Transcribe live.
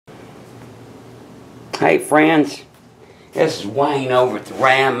Hey friends, this is Wayne over at the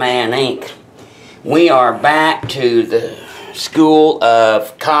Ram Man Inc. We are back to the School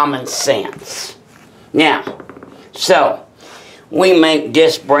of Common Sense. Now, so, we make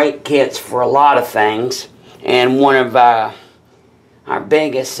disc brake kits for a lot of things, and one of our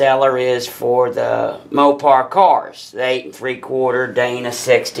biggest seller is for the Mopar cars, the 8 3/4 Dana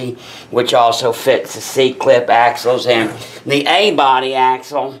 60, which also fits the C-clip axles, and the A-body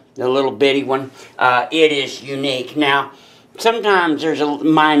axle, the little bitty one, it is unique. Now, sometimes there's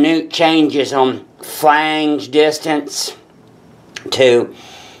minute changes on flange distance to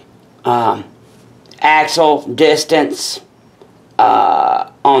axle distance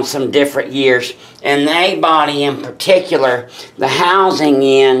on some different years. And the A-body in particular, the housing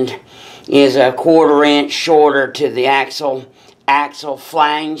end is a 1/4 inch shorter to the axle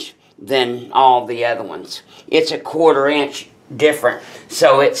flange than all the other ones. It's a 1/4 inch different,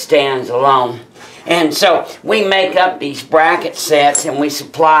 so it stands alone. And so we make up these bracket sets and we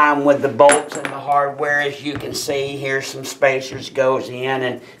supply them with the bolts and the hardware. As you can see, here's some spacers goes in,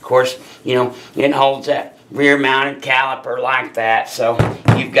 and of course, you know, it holds that rear mounted caliper like that, so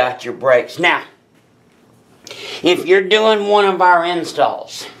you've got your brakes. Now, if you're doing one of our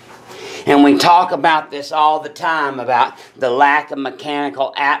installs, and we talk about this all the time, about the lack of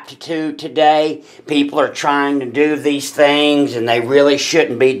mechanical aptitude today. People are trying to do these things and they really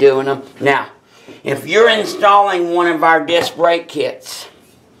shouldn't be doing them. Now, if you're installing one of our disc brake kits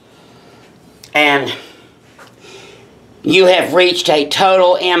and you have reached a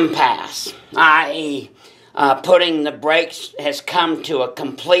total impasse, i.e., putting the brakes has come to a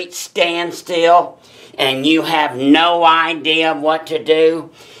complete standstill and you have no idea what to do,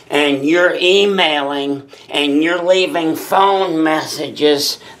 and you're emailing and you're leaving phone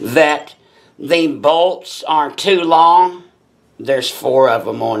messages that the bolts are too long. There's 4 of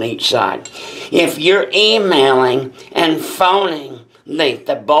them on each side. If you're emailing and phoning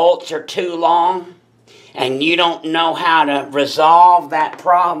the bolts are too long and you don't know how to resolve that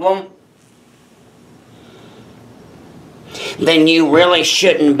problem, then you really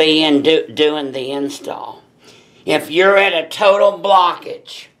shouldn't be doing the install. If you're at a total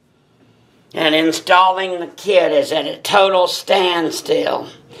blockage and installing the kit is at a total standstill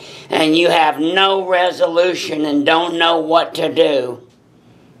and you have no resolution and don't know what to do,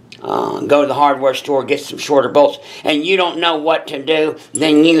 go to the hardware store, get some shorter bolts, and you don't know what to do,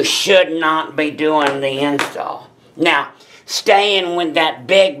 then you should not be doing the install. Now, staying with that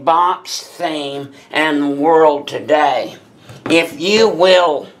big box theme and the world today, if you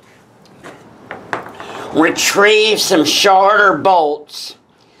will retrieve some shorter bolts,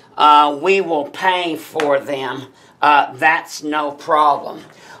 we will pay for them. That's no problem.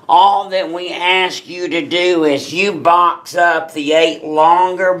 All that we ask you to do is you box up the 8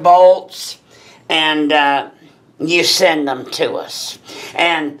 longer bolts and you send them to us.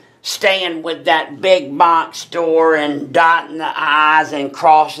 And staying with that big box store and dotting the I's and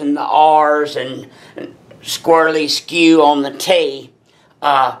crossing the R's and squirrely skew on the T,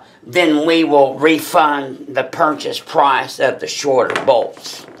 then we will refund the purchase price of the shorter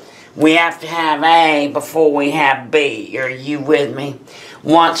bolts. We have to have A before we have B. Are you with me?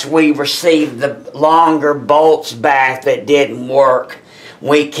 Once we receive the longer bolts back that didn't work,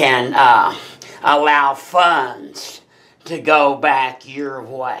 we can allow funds to go back your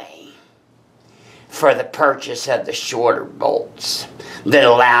way for the purchase of the shorter bolts that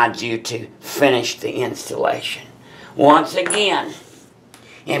allowed you to finish the installation. Once again,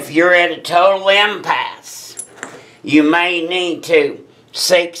 if you're at a total impasse, you may need to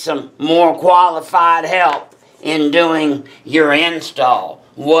seek some more qualified help in doing your install,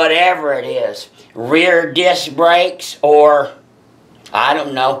 whatever it is, rear disc brakes or, I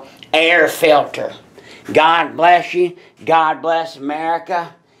don't know, air filter. God bless you, God bless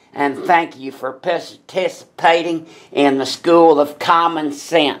America, and thank you for participating in the School of Common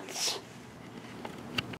Sense.